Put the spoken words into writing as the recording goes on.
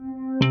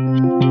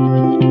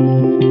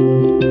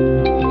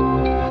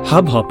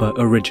Hubhopper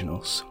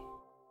Originals.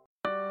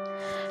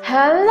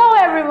 Hello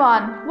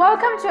everyone!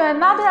 Welcome to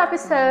another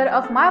episode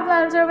of My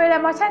Blender with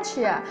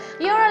Hortensia.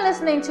 You are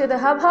listening to the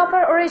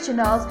Hubhopper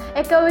Originals,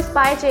 echoed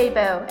by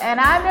J-Bo, and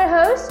I'm your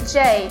host,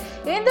 Jay.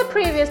 In the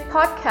previous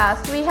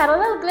podcast, we had a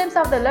little glimpse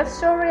of the love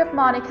story of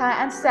Monica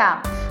and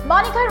Sam.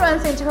 Monica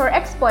runs into her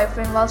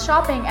ex-boyfriend while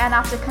shopping, and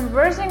after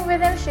conversing with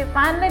him, she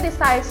finally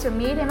decides to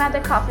meet him at the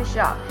coffee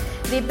shop.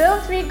 They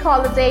both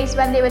recall the days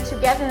when they were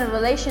together in a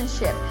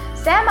relationship.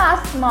 Sam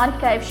asks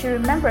Monica if she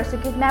remembers the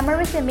good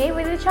memories they made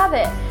with each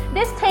other.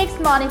 This takes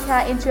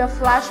Monica into a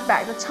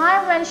flashback, the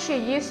time when she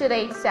used to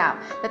date Sam,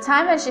 the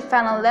time when she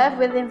fell in love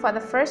with him for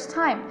the first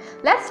time.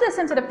 Let's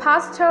listen to the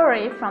past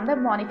story from the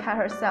Monica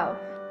herself.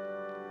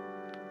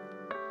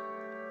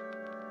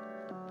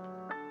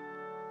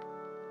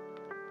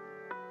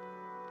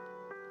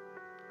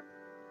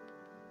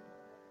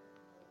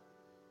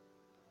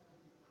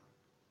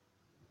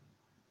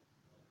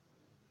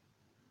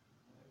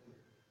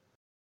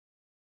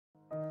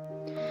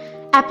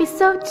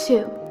 Episode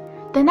 2.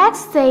 The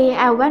next day,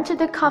 I went to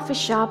the coffee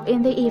shop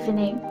in the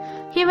evening.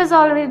 He was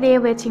already there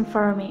waiting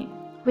for me.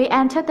 We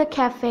entered the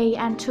cafe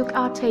and took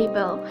our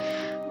table.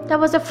 That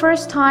was the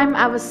first time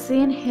I was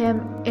seeing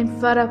him in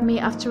front of me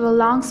after a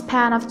long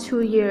span of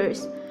 2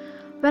 years.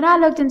 When I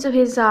looked into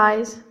his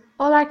eyes,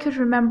 all I could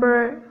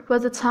remember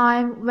was the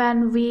time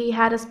when we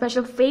had a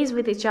special phase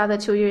with each other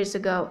 2 years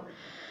ago.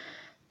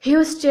 He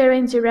was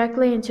staring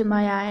directly into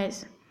my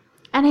eyes,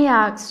 and he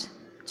asked,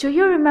 "Do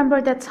you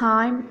remember that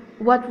time,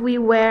 what we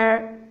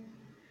were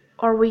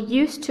or we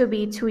used to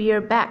be 2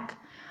 years back?"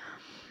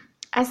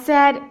 I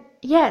said,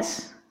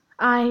 "Yes,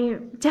 I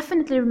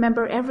definitely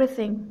remember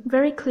everything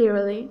very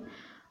clearly."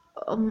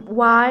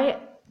 Why?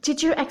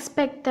 Did you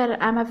expect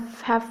that I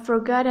must have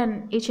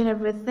forgotten each and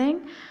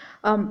everything?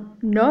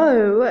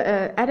 No,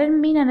 I didn't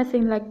mean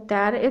anything like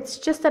that. It's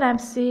just that I'm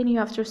seeing you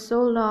after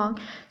so long,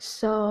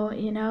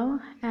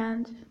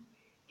 and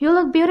you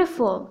look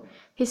beautiful,"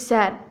 he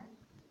said.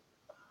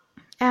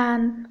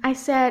 And I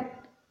said,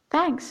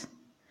 "Thanks."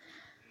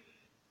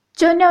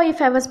 Don't know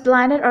if I was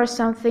blinded or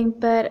something,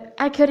 but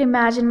I could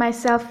imagine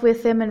myself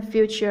with him in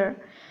future.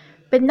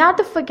 But not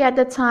to forget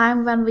the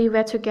time when we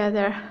were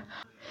together.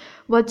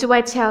 What do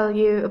I tell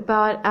you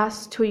about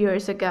us 2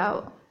 years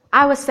ago?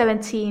 I was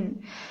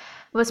 17,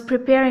 was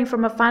preparing for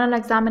my final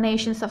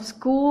examinations of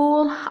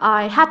school.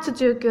 I had to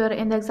do good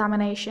in the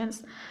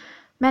examinations.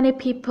 Many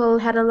people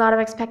had a lot of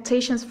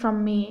expectations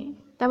from me.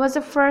 That was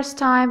the first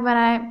time when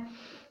I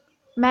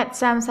met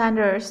Sam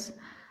Sanders.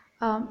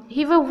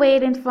 He would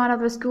wait in front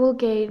of the school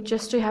gate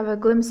just to have a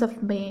glimpse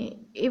of me.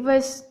 It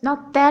was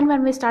not then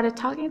when we started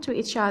talking to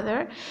each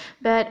other,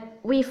 but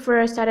we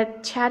first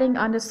started chatting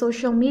on the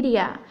social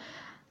media.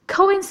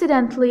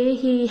 Coincidentally,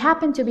 he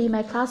happened to be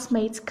my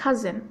classmate's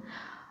cousin.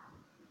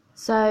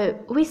 So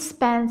we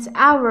spent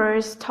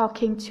hours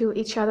talking to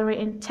each other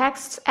in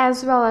texts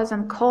as well as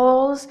on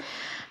calls.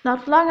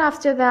 Not long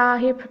after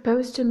that, he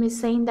proposed to me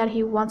saying that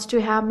he wants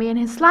to have me in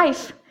his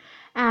life.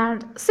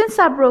 And since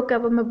I broke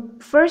up with my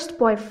first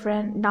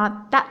boyfriend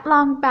not that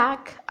long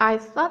back, I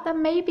thought that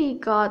maybe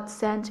God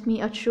sent me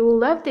a true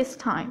love this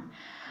time.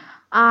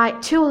 I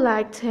too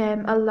liked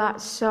him a lot,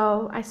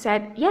 so I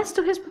said yes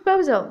to his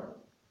proposal.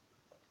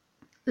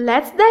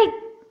 "Let's date,"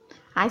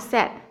 I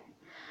said.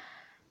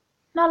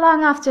 Not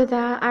long after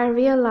that, I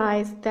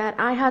realized that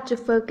I had to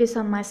focus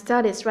on my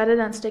studies rather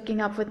than sticking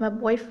up with my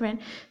boyfriend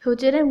who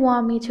didn't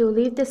want me to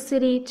leave the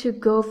city to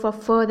go for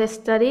further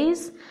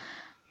studies.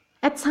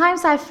 At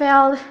times I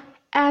felt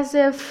as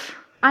if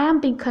I am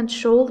being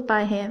controlled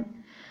by him.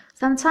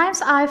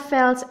 Sometimes I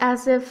felt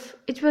as if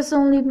it was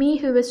only me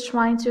who was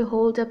trying to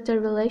hold up the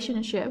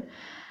relationship.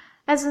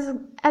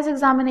 As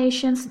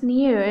examinations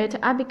neared,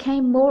 I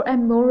became more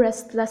and more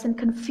restless and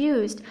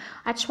confused.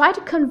 I tried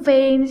to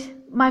convey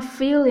my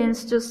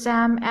feelings to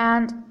Sam,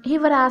 and he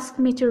would ask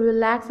me to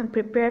relax and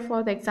prepare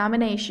for the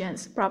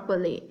examinations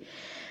properly.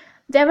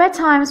 There were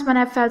times when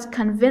I felt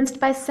convinced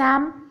by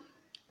Sam,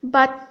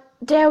 but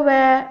there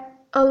were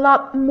a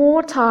lot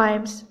more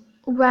times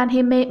when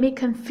he made me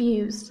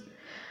confused.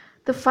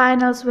 The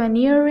finals were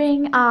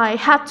nearing. I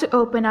had to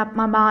open up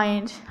my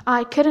mind.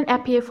 I couldn't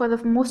appear for the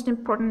most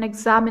important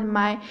exam in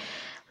my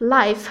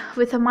life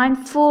with a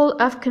mind full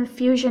of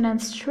confusion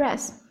and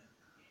stress.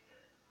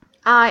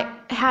 I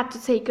had to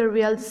take a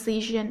real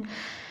decision,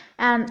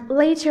 and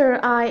later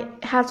I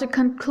had to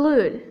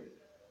conclude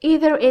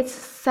either it's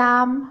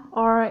Sam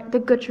or the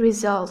good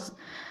results.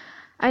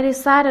 I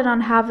decided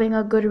on having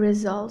a good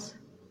result.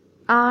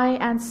 I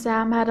and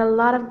Sam had a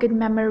lot of good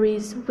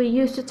memories. We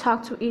used to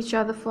talk to each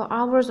other for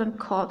hours on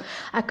call.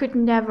 I could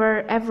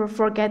never ever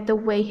forget the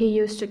way he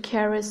used to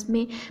caress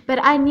me, but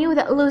I knew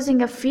that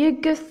losing a few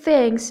good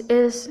things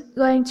is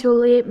going to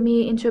lead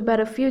me into a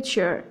better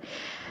future.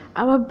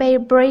 Our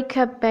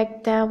breakup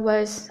back then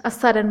was a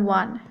sudden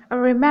one. I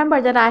remember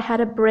that I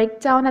had a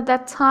breakdown at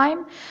that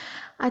time.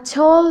 I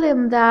told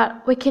him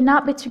that we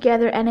cannot be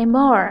together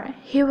anymore.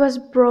 He was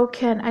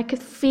broken. I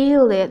could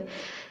feel it.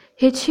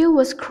 He too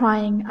was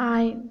crying.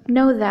 I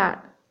know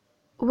that.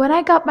 When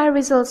I got my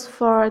results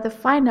for the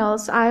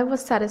finals, I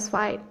was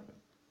satisfied.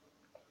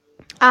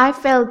 I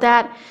felt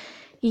that,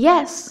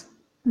 yes,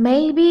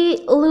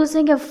 maybe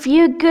losing a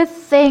few good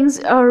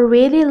things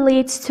really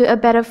leads to a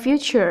better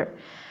future.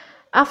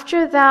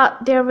 After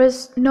that, there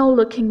was no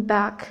looking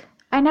back.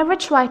 I never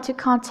tried to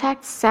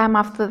contact Sam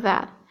after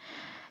that.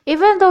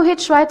 Even though he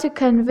tried to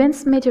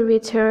convince me to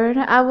return,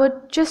 I would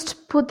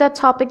just put that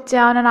topic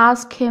down and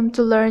ask him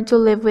to learn to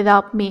live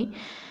without me.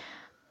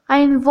 I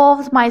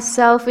involved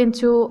myself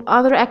into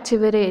other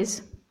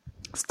activities,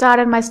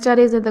 started my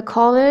studies in the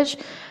college,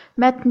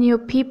 met new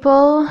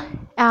people,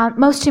 and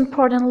most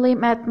importantly,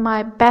 met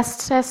my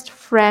bestest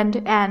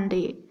friend,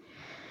 Andy.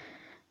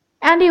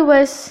 Andy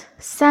was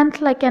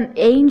sent like an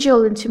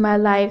angel into my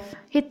life.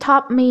 He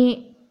taught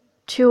me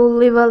to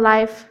live a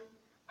life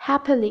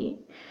happily.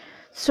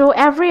 Through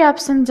every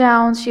ups and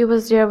downs, he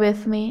was there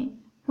with me.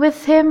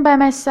 With him by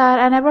my side,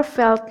 I never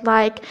felt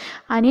like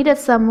I needed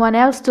someone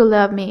else to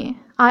love me.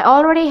 I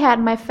already had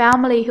my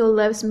family who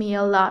loves me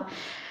a lot.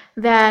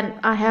 Then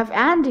I have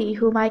Andy,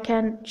 whom I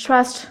can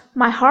trust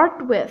my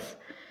heart with.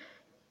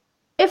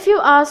 If you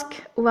ask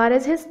what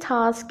is his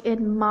task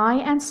in my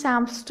and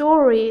Sam's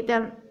story,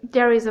 then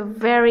there is a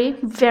very,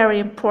 very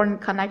important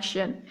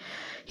connection.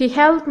 He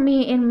helped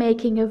me in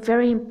making a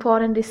very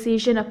important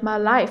decision of my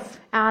life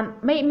and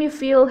made me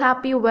feel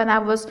happy when I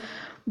was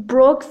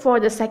broke for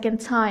the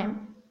second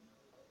time.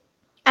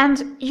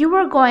 And you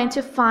are going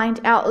to find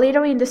out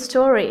later in the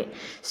story.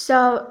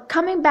 So,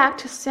 coming back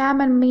to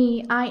Sam and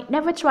me, I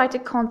never tried to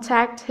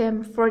contact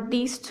him for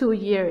these 2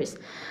 years.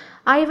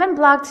 I even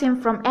blocked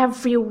him from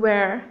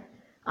everywhere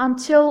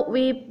until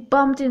we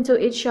bumped into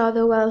each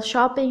other while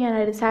shopping and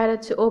I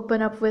decided to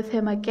open up with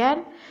him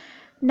again.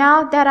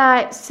 Now that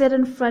I sit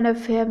in front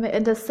of him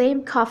in the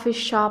same coffee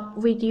shop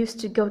we used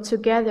to go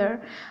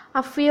together,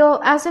 I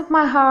feel as if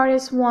my heart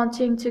is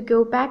wanting to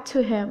go back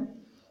to him.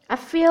 I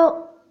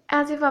feel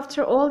as if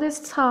after all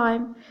this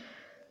time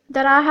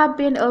that I have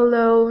been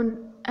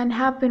alone and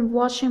have been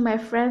watching my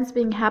friends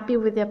being happy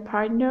with their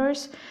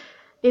partners,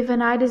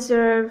 even I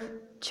deserve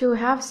to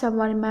have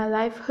someone in my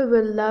life who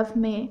will love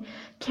me,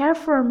 care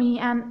for me,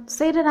 and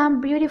say that I'm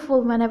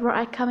beautiful whenever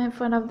I come in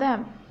front of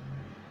them.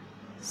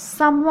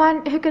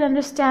 Someone who can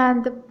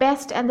understand the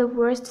best and the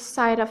worst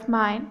side of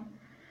mine.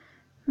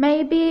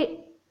 Maybe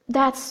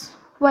that's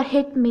what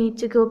hit me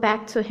to go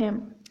back to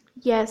him.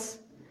 Yes.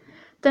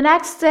 The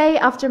next day,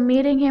 after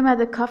meeting him at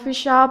the coffee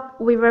shop,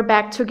 we were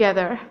back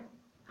together.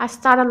 I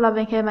started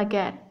loving him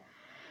again.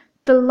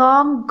 The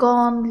long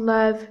gone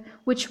love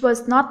which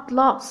was not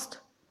lost,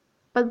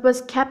 but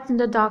was kept in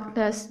the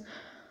darkness.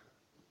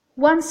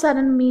 One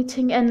sudden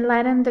meeting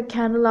enlightened the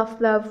candle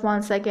of love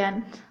once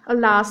again.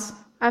 Alas,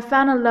 I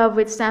fell in love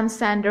with Sam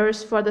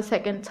Sanders for the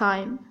second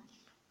time.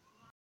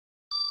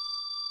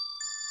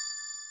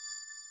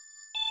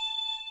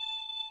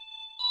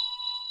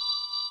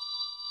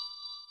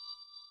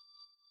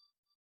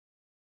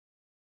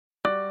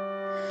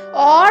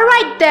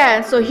 Alright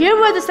then, so here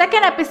was the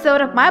second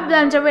episode of My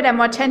Blunder with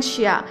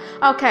Hortensia.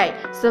 Okay,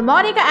 so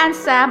Monica and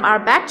Sam are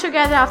back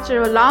together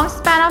after a long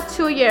span of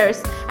 2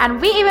 years, and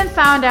we even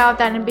found out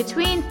that in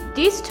between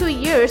these 2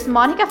 years,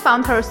 Monica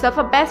found herself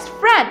a best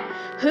friend.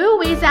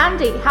 Who is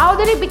Andy? How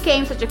did he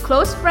become such a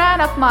close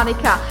friend of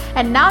Monica?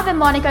 And now that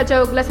Monica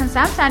Douglas and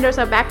Sam Sanders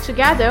are back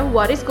together,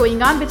 what is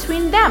going on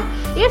between them?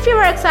 If you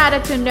are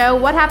excited to know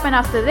what happened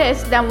after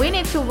this, then we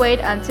need to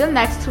wait until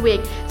next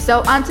week.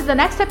 So until the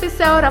next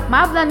episode of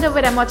My Blunder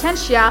with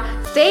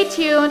Hortensia, stay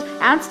tuned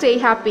and stay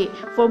happy.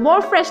 For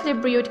more freshly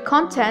brewed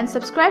content,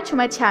 subscribe to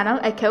my channel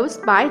Echoes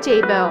by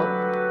J-Bell.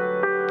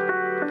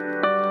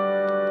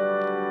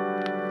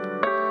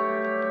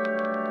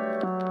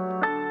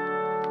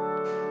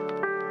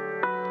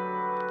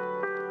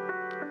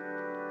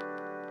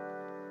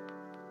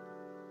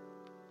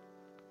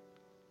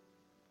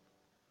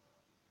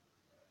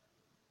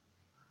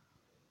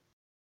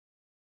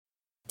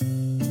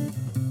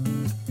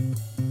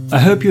 I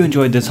hope you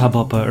enjoyed this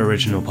Hubhopper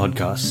original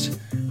podcast.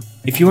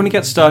 If you want to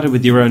get started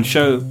with your own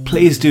show,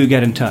 please do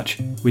get in touch.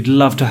 We'd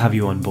love to have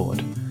you on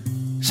board.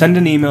 Send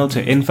an email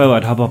to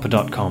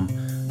info@hubhopper.com.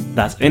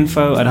 That's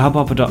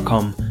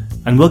info@hubhopper.com,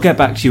 and we'll get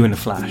back to you in a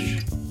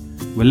flash.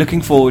 We're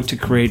looking forward to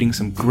creating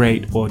some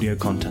great audio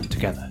content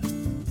together.